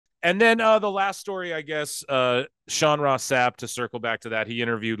And then the last story, I guess, Sean Ross Sapp, to circle back to that, he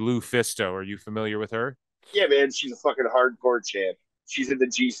interviewed LuFisto. Are you familiar with her? Yeah, man, she's a fucking hardcore champ. She's in the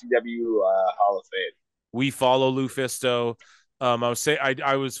GCW Hall of Fame. We follow LuFisto.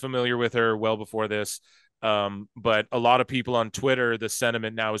 I was familiar with her well before this. But a lot of people on Twitter, the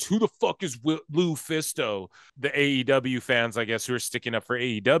sentiment now is, who the fuck is LuFisto? The AEW fans, I guess, who are sticking up for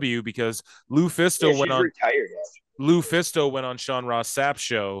AEW because Yeah, LuFisto went she's on retired. LuFisto went on Sean Ross Sapp's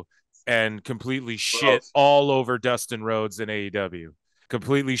show and completely shit Gross. all over Dustin Rhodes in AEW.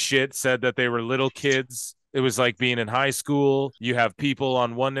 Completely shit, said that they were little kids. It was like being in high school. You have people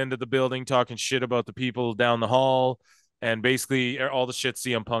on one end of the building talking shit about the people down the hall, and basically all the shit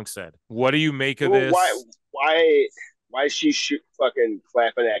CM Punk said. What do you make of Well, this? why, why is she fucking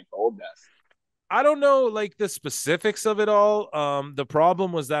clapping at Goldust? I don't know like the specifics of it all. The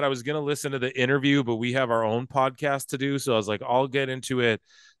problem was that I was gonna listen to the interview, but we have our own podcast to do, so I was like, I'll get into it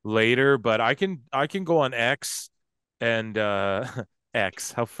later. But I can go on X and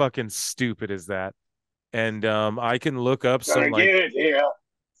X. How fucking stupid is that? And I can look up some Gonna like get it, yeah.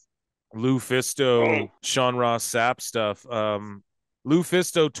 LuFisto, Sean Ross Sapp stuff.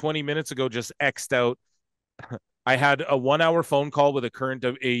 LuFisto 20 minutes ago just X'd out. I had a 1 hour phone call with a current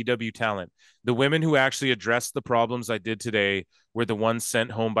AEW talent. The women who actually addressed the problems I did today were the ones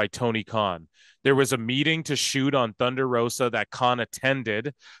sent home by Tony Khan. There was a meeting to shoot on Thunder Rosa that Khan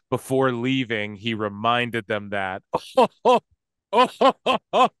attended. Before leaving, he reminded them that. Whoa,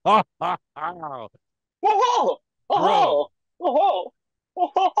 Bro. whoa, whoa,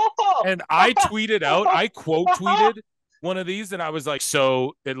 whoa. And I tweeted out, I quote tweeted one of these, and I was like,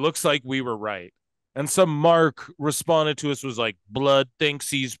 so it looks like we were right. And some Mark responded to us, was like, Blood thinks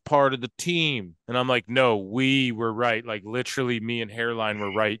he's part of the team. And I'm like, no, we were right. Like, literally, me and Hairline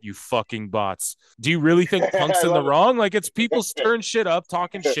were right, you fucking bots. Do you really think Punk's I in the love wrong? Like, it's people stirring shit up,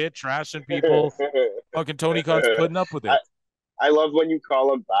 talking shit, trashing people. it. Fucking Tony Khan's putting up with I, it. I love when you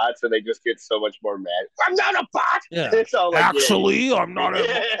call them bots and they just get so much more mad. I'm not a bot. Yeah. It's all like, Actually, I'm not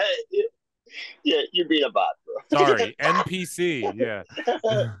a. yeah, yeah, you're being a bot, bro. Sorry, NPC. Yeah.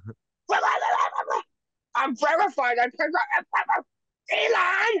 I'm verified.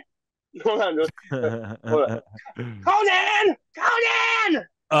 Elon. Hold on. Hold on. Conan. Conan.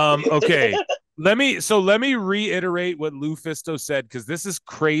 Okay. Let me reiterate what LuFisto said, because this is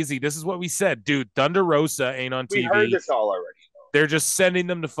crazy. This is what we said, dude. Thunder Rosa ain't on We heard TV. this all already. They're just sending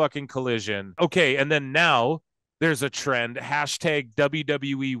them to fucking Collision. Okay, and then now there's a trend. Hashtag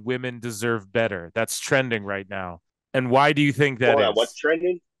WWE women deserve better. That's trending right now. And why do you think that Hold on. What's is?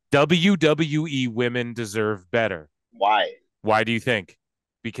 trending? WWE women deserve better. Why? Why do you think?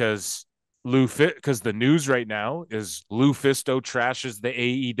 Because because the news right now is LuFisto trashes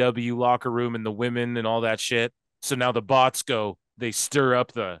the AEW locker room and the women and all that shit. So now the bots go, they stir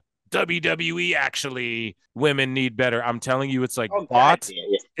up the WWE. Actually, women need better. I'm telling you, it's like Oh, God bot. damn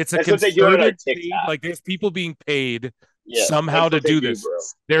it. It's a That's what they do on concerted thing. TikTok. Like there's people being paid Yeah, somehow that's to what they do do, this. bro.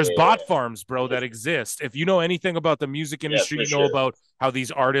 There's Yeah, bot farms, bro, yeah, that exist. If you know anything about the music yeah, industry, for you know sure. about how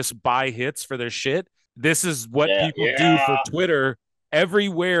these artists buy hits for their shit. This is what Yeah, people do for yeah. Twitter.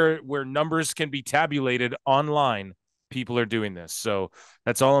 Everywhere where numbers can be tabulated online, people are doing this. So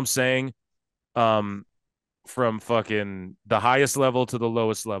that's all I'm saying. Um, from fucking the highest level to the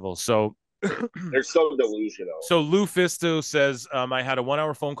lowest level. So They're so delusional. so LuFisto says, I had a 1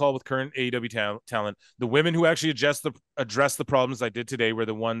 hour phone call with current AEW talent. The women who actually address the problems I did today were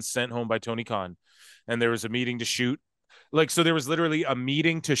the ones sent home by Tony Khan. And there was a meeting to shoot. Like, so there was literally a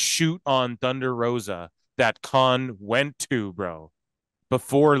meeting to shoot on Thunder Rosa that Khan went to, bro.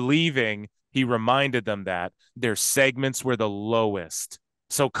 Before leaving, he reminded them that their segments were the lowest.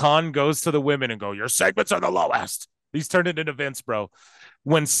 So Khan goes to the women and go, your segments are the lowest. He's turned it into Vince, bro.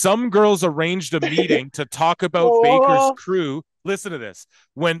 When some girls arranged a meeting to talk about Baker's Oh, crew, listen to this.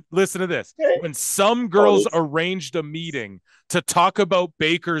 When some oh, girls arranged a meeting to talk about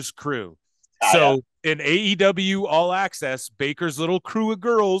Baker's crew. Taya. So in AEW All Access, Baker's little crew of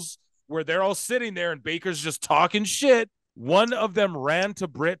girls, where they're all sitting there and Baker's just talking shit, one of them ran to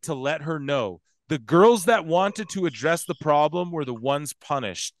Britt to let her know. The girls that wanted to address the problem were the ones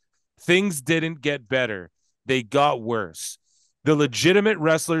punished. Things didn't get better, they got worse. The legitimate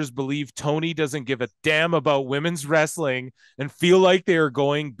wrestlers believe Tony doesn't give a damn about women's wrestling and feel like they are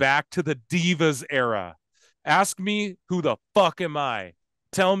going back to the Divas era. Ask me, who the fuck am I?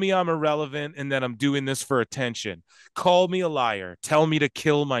 Tell me I'm irrelevant and that I'm doing this for attention. Call me a liar. Tell me to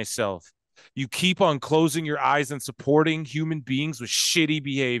kill myself. You keep on closing your eyes and supporting human beings with shitty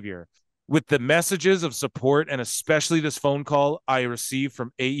behavior. With the messages of support and especially this phone call I received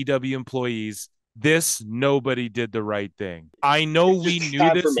from AEW employees, Nobody did the right thing. I know It's we just knew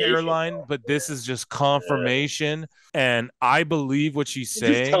this, confirmation, Hairline, bro. but this is just confirmation. And I believe what she's You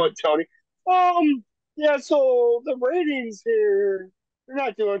just tell saying. it, Tony. Yeah. So the ratings here, they're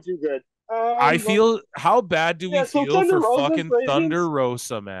not doing too good. I feel, how bad do we Yeah. So feel Thunder for Rosa's fucking Thunder ratings.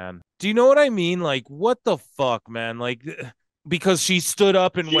 Rosa, man? Do you know what I mean? Like, what the fuck, man? Like, because she stood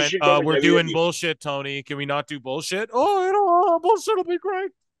up and She went, should go to we're doing WWE. bullshit, Tony. Can we not do bullshit? Oh, bullshit will be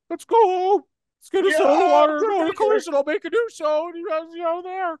great. Let's go home. Let's get a soda Yeah, water, go to Collision. I'll make a new show. And you guys,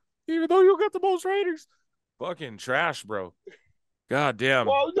 there, even though you get the most ratings. Fucking trash, bro. God damn.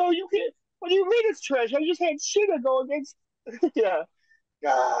 Well, no, you can't. What do you mean it's trash? I just had Sheena go against. Yeah.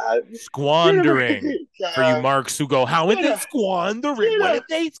 God. Squandering for you God. marks who go, how would they Sheena. squander it? What Sheena. if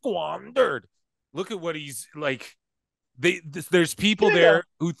they squandered? Look at what he's like. There's people Sheena. there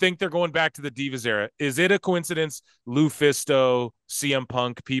who think they're going back to the Divas era. Is it a coincidence? LuFisto, CM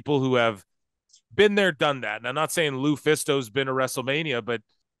Punk, people who have been there, done that. And I'm not saying LuFisto's been a WrestleMania, but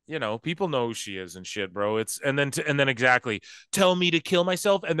people know who she is and shit, bro. It's and then exactly tell me to kill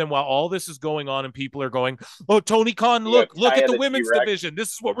myself. And then while all this is going on and people are going, oh, Tony Khan, Yeah, look at Taya the the women's T-Rex. division.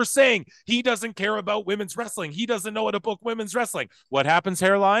 This is what we're saying. He doesn't care about women's wrestling. He doesn't know how to book women's wrestling. What happens,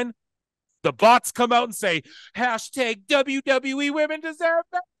 Hairline? The bots come out and say, hashtag WWE women deserve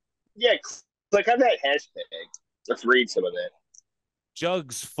that. Yeah, click on that hashtag. Let's read some of that.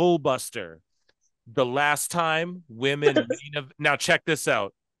 Jugs full buster. The last time women now check this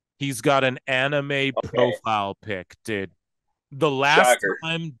out. He's got an anime profile pic, dude. The last Shocker.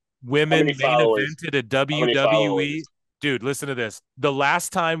 time How women many main followers? evented a How many WWE, followers? dude, listen to this. The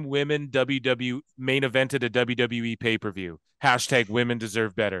last time women WWE main evented a WWE pay-per-view. Hashtag women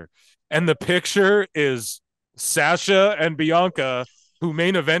deserve better. And the picture is Sasha and Bianca, who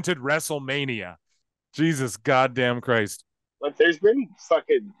main evented WrestleMania. Jesus goddamn Christ. But there's been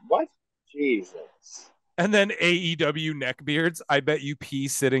fucking what? Jesus. And then AEW neckbeards. I bet you pee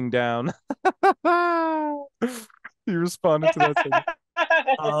sitting down. He responded to that thing.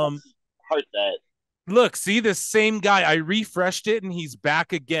 Heart that. Look, see this same guy. I refreshed it and he's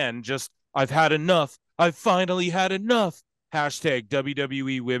back again. Just, I've had enough. I've finally had enough. Hashtag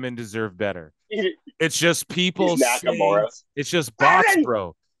WWE women deserve better. It's just people saying, it's just bots,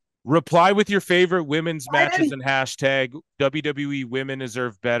 bro. Reply with your favorite women's matches and hashtag WWE women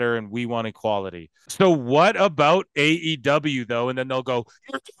deserve better and we want equality. So what about AEW though? And then they'll go,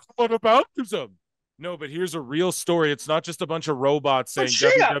 what about them? No, but here's a real story. It's not just a bunch of robots saying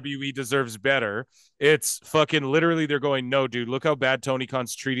WWE deserves better. It's fucking literally they're going, no, dude, look how bad Tony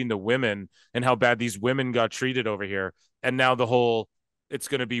Khan's treating the women and how bad these women got treated over here. And now the whole, it's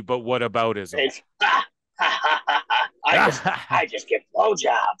going to be, but what aboutism? I just get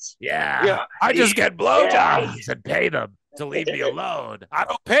blowjobs. Yeah. I just get blowjobs and pay them to leave me alone. I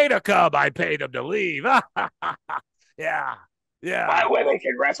don't pay to come. I pay them to leave. Yeah. My women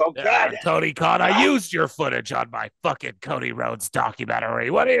can wrestle good. Tony Khan, I used your footage on my fucking Cody Rhodes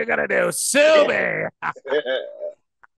documentary. What are you going to do? Sue me.